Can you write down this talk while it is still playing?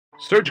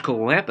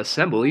Surgical Lamp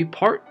Assembly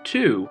Part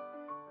 2.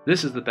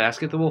 This is the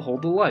basket that will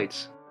hold the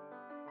lights.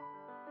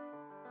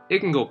 It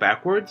can go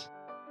backwards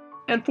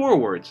and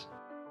forwards.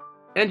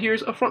 And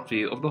here's a front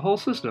view of the whole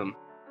system.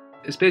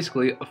 It's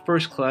basically a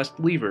first-class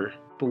lever.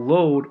 The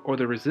load or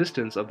the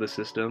resistance of the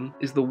system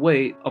is the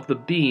weight of the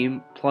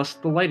beam plus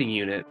the lighting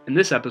unit. In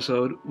this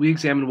episode, we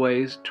examine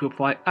ways to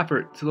apply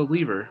effort to the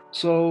lever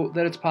so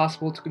that it's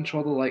possible to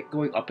control the light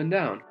going up and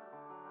down.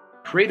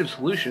 Creative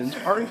solutions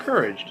are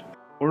encouraged,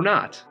 or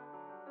not.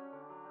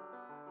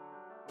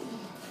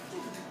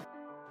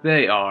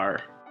 They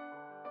are.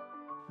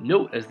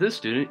 Note as this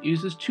student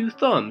uses 2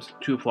 thumbs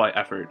to apply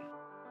effort.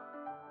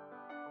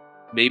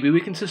 Maybe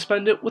we can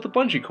suspend it with a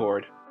bungee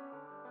cord.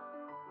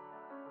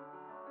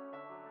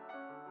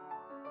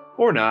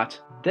 Or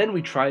not. Then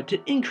we tried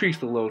to increase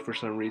the load for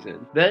some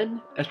reason. Then,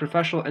 as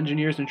professional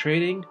engineers in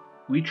training,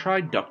 we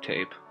tried duct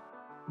tape.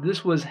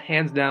 This was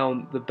hands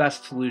down the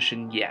best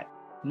solution yet.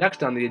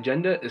 Next on the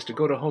agenda is to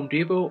go to Home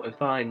Depot and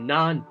find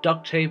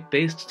non-duct tape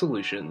based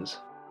solutions.